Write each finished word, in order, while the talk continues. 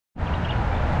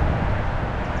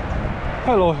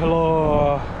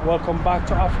Hello, welcome back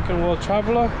to African World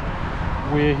Traveler.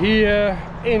 We're here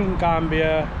in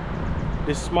Gambia,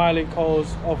 the smiling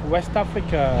coast of West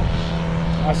Africa.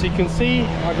 As you can see,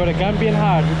 I got a Gambian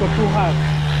hat. We got two hats.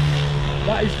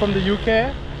 That is from the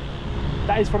UK,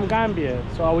 that is from Gambia.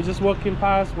 So I was just walking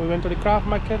past, we went to the craft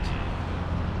market,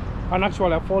 and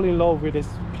actually I fall in love with this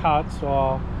hat,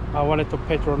 so I wanted to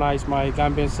patronize my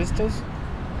Gambian sisters.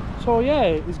 So yeah,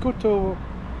 it's good to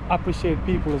appreciate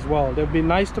people as well. They've been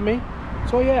nice to me.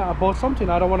 So yeah, I bought something.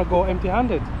 I don't want to go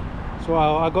empty-handed. So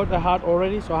I got the hat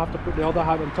already, so I have to put the other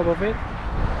hat on top of it.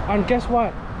 And guess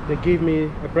what? They gave me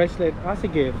a bracelet as a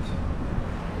gift.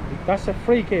 That's a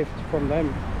free gift from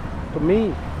them to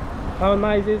me. How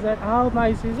nice is that? How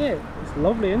nice is it? It's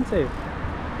lovely, isn't it?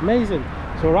 Amazing.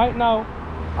 So right now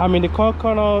I'm in the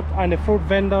coconut and the fruit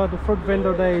vendor. The fruit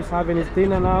vendor there is having his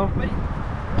dinner now.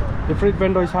 The fruit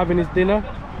vendor is having his dinner.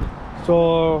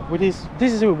 So with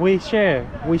this is what we share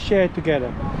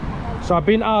together. So I've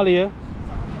been earlier,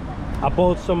 I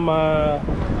bought some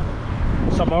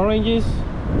oranges,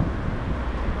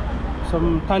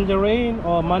 some tangerine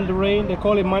or mandarin, they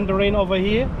call it mandarin over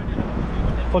here,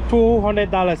 for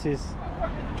 $200.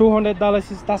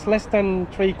 $200, that's less than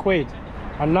 3 quid.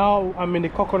 And now I'm in the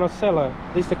coconut cellar.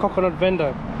 This is the coconut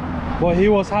vendor, but he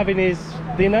was having his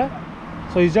dinner,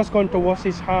 so he's just going to wash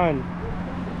his hand.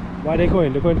 Where are they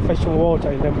going? They're going to fetch some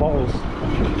water in them bottles.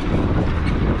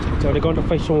 So they're going to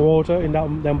fetch some water in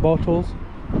them bottles.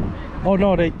 Oh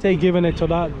no, they giving it to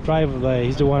that driver there.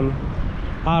 He's the one,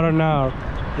 R&R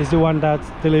is the one that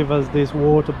delivers this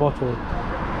water bottle.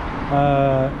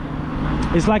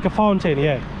 It's like a fountain,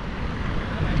 yeah.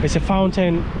 It's a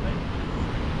fountain.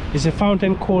 It's a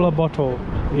fountain cooler bottle.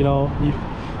 You know,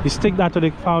 you stick that to the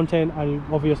fountain and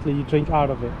obviously you drink out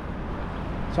of it.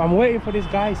 So I'm waiting for this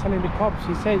guy selling the cups.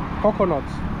 He said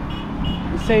coconuts.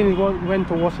 He's saying he went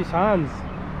to wash his hands.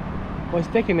 But it's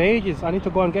taking ages. I need to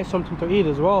go and get something to eat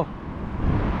as well.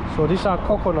 So these are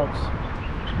coconuts.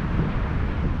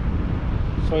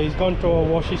 So he's going to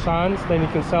wash his hands, then he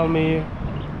can sell me.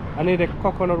 I need a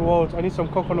coconut water. I need some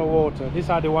coconut water. These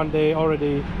are the one they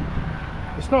already,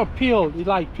 it's not peeled, it's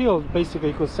like peeled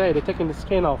basically, you could say. They're taking the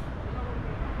skin off.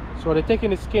 So they're taking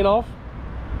the skin off.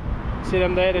 See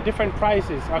them there, the different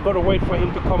prices. I gotta wait for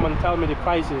him to come and tell me the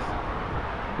prices,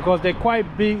 because they're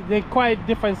quite big, they're quite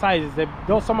different sizes.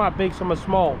 Those, some are big, some are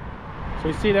small. So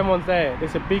you see them ones there,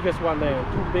 there's the biggest one there,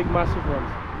 2 big massive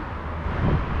ones.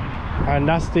 And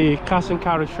that's the cash and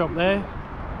carry shop there.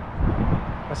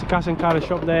 That's the cash and carry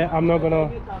shop there. I'm not gonna,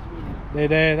 they're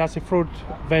there. That's the fruit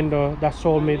vendor that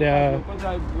sold me the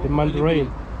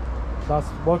mandarin. That's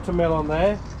watermelon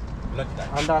there,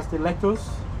 and that's the lettuce.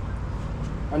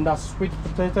 And that's sweet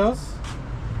potatoes,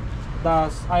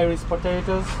 that's Irish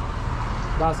potatoes,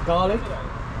 that's garlic,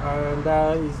 and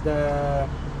that is the,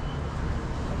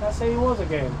 what did I say it was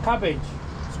again? Cabbage,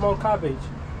 small cabbage,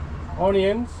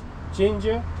 onions,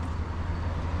 ginger.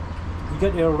 You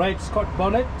get your red Scott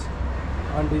bonnet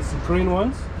and these green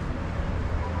ones.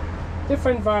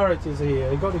 Different varieties here.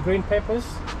 You got the green peppers,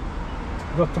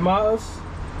 you got tomatoes,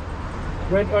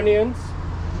 red onions,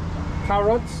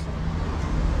 carrots.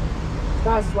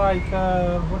 That's like,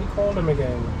 what do you call them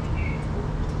again?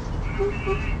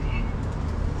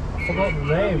 I forgot the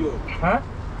name. Huh?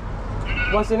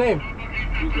 What's the name?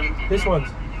 This one's?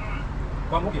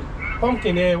 Pumpkin.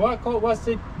 Pumpkin, yeah. What's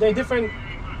it? They're different.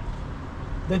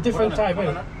 They're different type,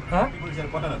 eh? Huh? People say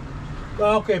butternut.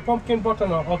 Okay, pumpkin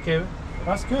butternut. Okay,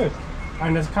 that's good.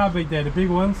 And there's cabbage there, the big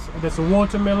ones. There's a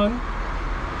watermelon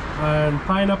and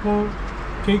pineapple,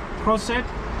 crosset,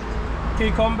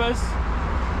 cucumbers.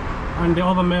 And the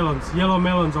other melons, yellow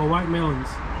melons or white melons.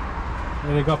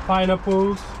 And they got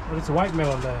pineapples. Oh, it's a white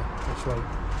melon there, actually.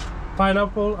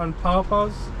 Pineapple and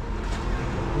pawpaws.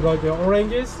 You got the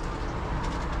oranges,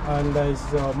 and there's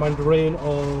mandarin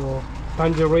or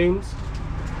tangerines,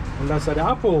 and that's the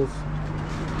apples.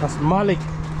 That's Malik.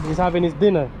 He's having his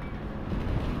dinner.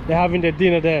 They're having their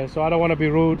dinner there, so I don't want to be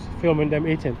rude filming them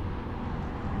eating.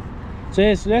 So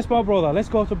yes, my brother. Let's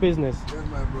go to business. Yes,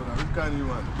 my brother. Which kind you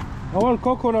want? I want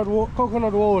coconut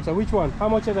water. Which one? How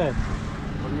much are they?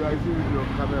 What do I see with your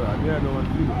camera? Yeah, I don't want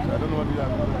videos. I don't know what you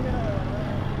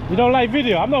have. You don't like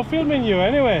video? I'm not filming you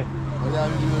anyway. What are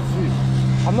you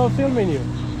doing? I'm not filming you.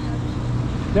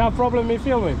 You have a problem with me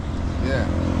filming? Yeah.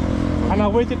 And I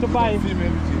waited to buy. Film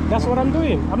everything. That's what I'm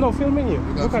doing. I'm not filming you.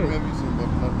 You Look at film it. everything, but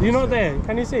not You're not there.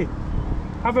 Can you see?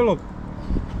 Have a look.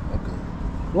 Okay.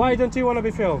 Why don't you want to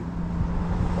be filmed?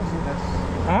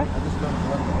 Huh? I just don't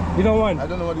want. You don't want? I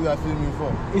don't know what you are filming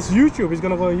for. It's YouTube. It's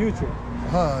gonna go on YouTube.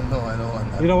 No, I don't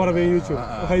want that. You don't want to be on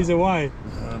YouTube? He said, why?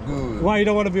 Good. Why you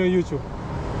don't want to be on YouTube?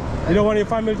 You don't want your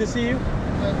family to see you?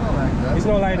 not like that. It's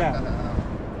not like that.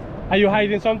 Are you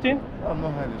hiding something? I'm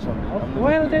not hiding something.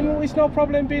 Well, then it's no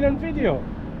problem being on video.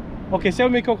 Okay, sell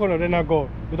me coconut, then I go.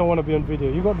 You don't want to be on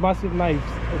video. You got massive knives.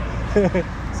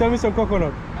 Sell me some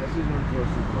coconut. I still don't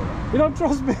trust you, brother. You don't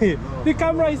trust me? No, the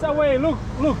camera is away. Look,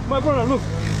 my brother, look.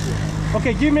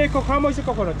 Okay, give me a coconut. How much is a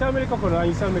coconut? Tell me the coconut and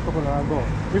you sell me coconut and go.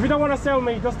 If you don't want to sell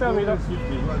me, just tell me that.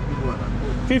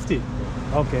 50.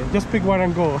 Okay, just pick one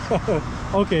and go.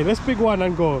 Okay, let's pick one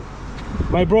and go.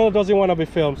 My brother doesn't want to be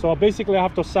filmed, so basically I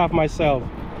have to serve myself.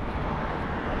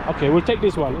 Okay, we'll take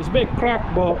this one. It's a bit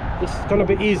cracked, but it's gonna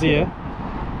be easier.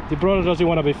 The brother doesn't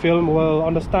want to be filmed. We'll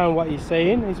understand what he's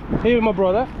saying. Here, my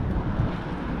brother.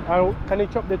 Can you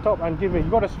chop the top and give me? You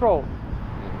got a straw.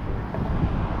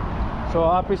 So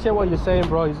I appreciate what you're saying,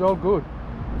 bro. It's all good.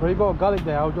 But you got garlic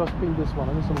there. I'll just pin this one.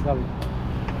 I need some garlic.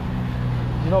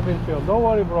 You're not being filmed. Don't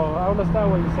worry, bro. I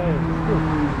understand what you're saying. It's good.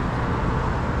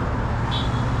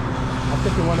 I'm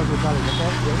taking one of the garlic,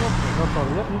 okay? Yeah, no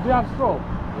problem. You do have straw?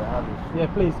 Yeah, I have it. Yeah,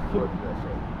 please.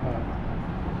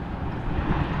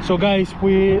 So guys,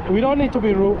 we don't need to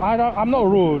be rude. I'm not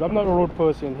rude. I'm not a rude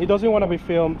person. He doesn't want to be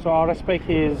filmed, so I respect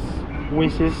his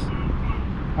wishes,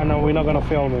 and we're not gonna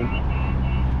film him.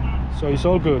 So it's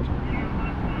all good.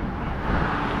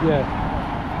 Yeah.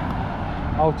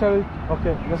 I'll tell you.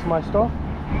 Okay, that's my stuff.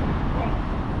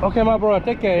 Okay, my brother.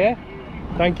 Take care. Yeah.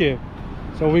 Thank you.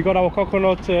 So we got our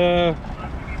coconut.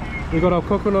 We got our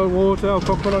coconut water. Our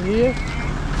coconut here.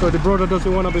 So the brother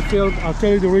doesn't want to be filmed. I'll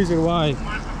tell you the reason why.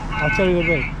 I'll tell you the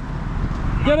way.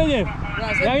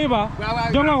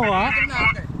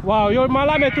 Wow, you're my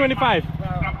lamb at 25.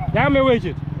 Yeah, me wage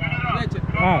it.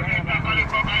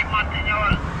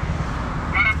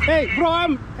 Hey,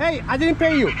 bro, hey, I didn't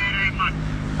pay you.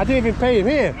 I didn't even pay him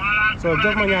here. So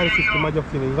just my yard 50, my job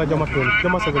cleaning. You got my 20.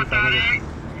 Just my 75.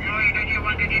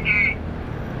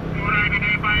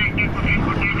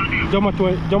 Just my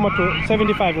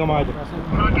 75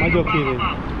 my job cleaning.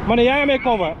 Money, I make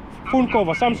cover. Phone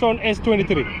cover, Samsung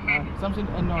S23. Samsung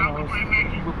no.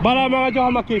 Bala mga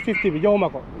johal maki 50 bi johal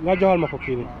mako. Nga johal mako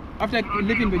kini. After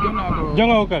living with Jonah.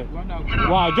 Jonga okay.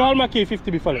 Wow, johal maki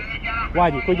 50 bi fale.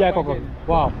 Waji, ko jay ko.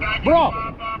 Wow. Bro,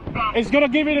 it's gonna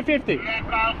give you the 50.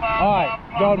 Alright,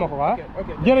 johal mako ha.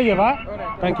 Okay. Jerejef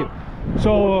ha. Thank you.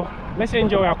 So, let's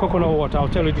enjoy our coconut water. I'll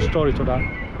tell you the story to that.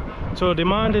 So the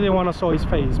man didn't want to show his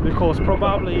face because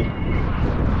probably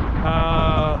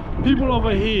people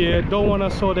over here don't want to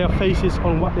show their faces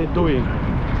on what they're doing.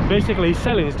 Basically he's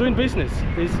selling, he's doing business,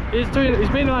 he's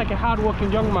been like a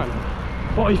hard-working young man,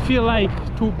 but he feel like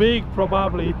too big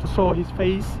probably to show his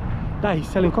face that he's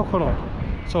selling coconut.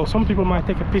 So some people might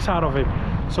take a piece out of him,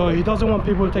 so he doesn't want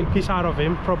people to take a piece out of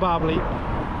him, probably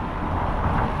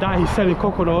that he's selling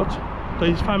coconut, to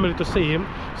his family to see him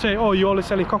say, oh, you're only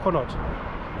selling coconut.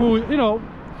 Who, you know,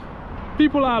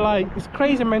 people are like, it's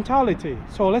crazy mentality.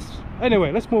 So let's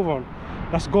move on.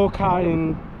 Let's go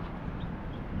karting.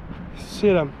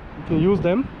 See them, you can use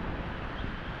them.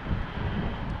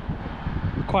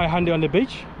 Quite handy on the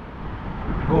beach.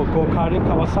 Go karting,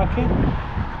 Kawasaki.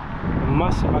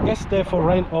 Massive, I guess they're for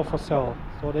rent or for sale.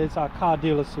 So there's a car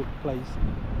dealership place.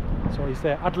 So it's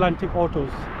the Atlantic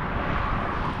Autos.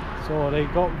 So they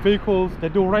got vehicles, they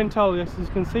do rental, as you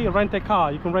can see, rent a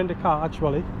car. You can rent a car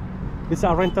actually. It's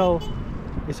a rental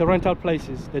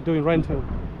places, they're doing rental.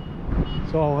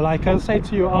 So like I said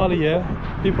to you earlier,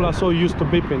 people are so used to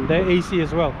beeping. They're AC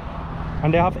as well,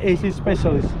 and they have AC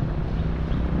specialists.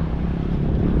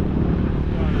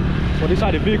 So these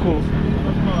are the vehicles.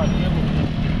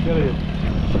 Yeah,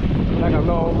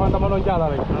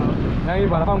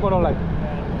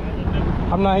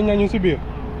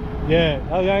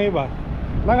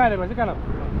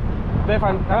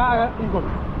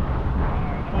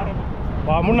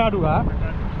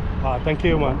 thank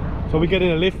you, man. So we're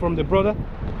getting a lift from the brother.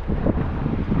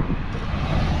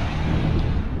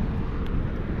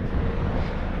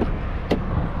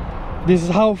 This is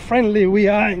how friendly we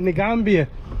are in the Gambia.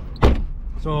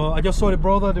 So I just saw the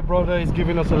brother is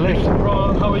giving us a lift.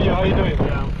 Bro, how are you? How are you doing?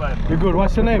 Yeah, I'm fine. You good?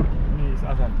 What's your name? Me is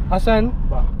Hassan. Hassan?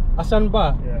 Ba. Hassan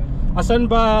Ba? Yeah. Hassan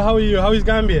Ba, how are you? How is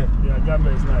Gambia? Yeah,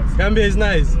 Gambia is nice. Gambia is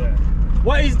nice? Yeah.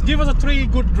 Give us a 3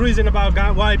 good reasons about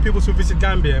why people should visit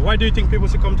Gambia. Why do you think people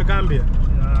should come to Gambia?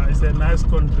 It's a nice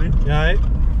country. Yeah.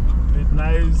 With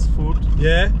nice food.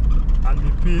 Yeah. And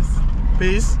the peace.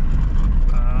 Peace.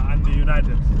 And the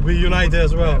united. We're united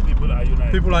as well. Yeah, people are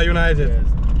united. People are united. Yes.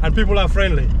 And people are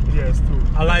friendly. Yes, too.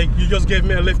 I like, you just gave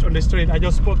me a lift on the street. I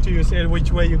just spoke to you, said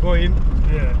which way you're going.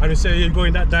 Yeah. And you said you're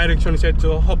going that direction. You said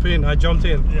to hop in. I jumped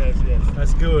in. Yes, yes.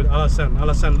 That's good.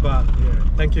 Alasan Bar. Yeah.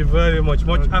 Thank you very much.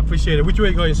 Much appreciated. Which way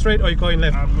you going? Straight or you going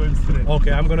left? I'm going straight.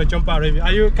 Okay, I'm gonna jump out of you.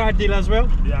 Are you a car dealer as well?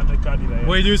 Yeah, I'm a car dealer. Yeah.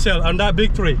 Where do you sell? On that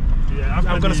big tree? Yeah, after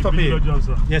I'm gonna stop here.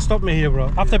 Johnson. Yeah, stop me here,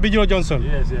 bro. After Bijilo Johnson?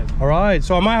 Yes, yes. Alright,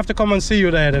 so I might have to come and see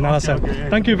you there then, Alasan. Okay, yeah.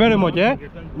 Thank you very much, yeah? Okay,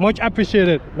 thank you. Much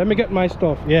appreciated. Let me get my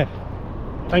stuff, yeah.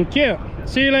 Thank you.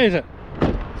 See you later.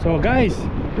 So guys,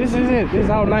 this is it. This is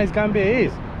how nice Gambia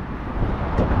is.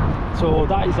 So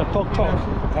that is a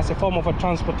tuk-tuk. That's a form of a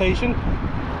transportation.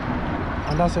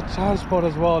 And that's a transport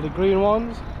as well, the green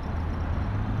ones.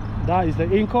 That is the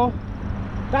Inco.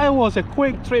 That was a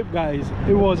quick trip, guys.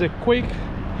 It was a quick,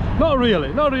 not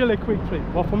really a quick trip,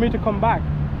 but for me to come back.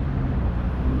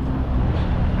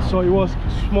 So it was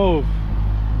smooth.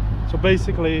 So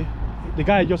basically, the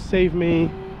guy just saved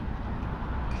me.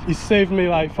 He saved me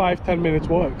like 5-10 minutes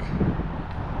work.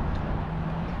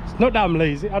 It's not that I'm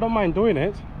lazy. I don't mind doing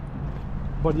it.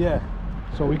 But yeah,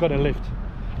 so we got a lift.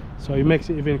 So it makes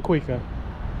it even quicker.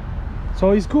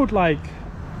 So it's good, like,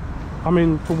 I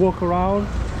mean, to walk around.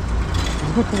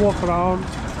 It's good to walk around.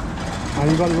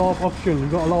 And you got a lot of options. You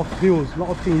got a lot of views, a lot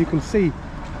of things you can see.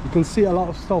 You can see a lot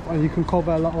of stuff and you can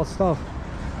cover a lot of stuff.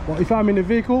 But if I'm in a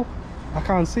vehicle, I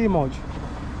can't see much.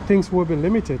 Things will be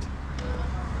limited.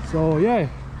 So yeah,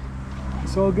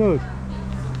 it's all good.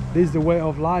 This is the way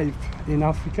of life in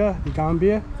Africa, the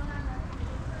Gambia.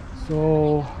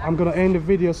 So I'm gonna end the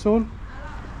video soon.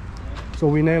 So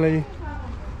we nearly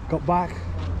got back.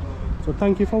 So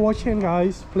thank you for watching,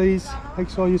 guys. Please make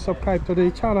sure you subscribe to the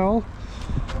channel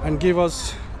and give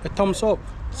us a thumbs up.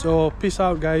 So peace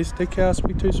out, guys. Take care.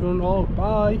 Speak to you soon. All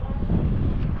bye.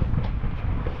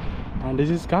 And this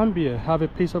is Gambia. Have a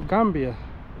piece of Gambia.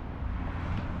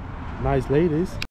 Nice ladies.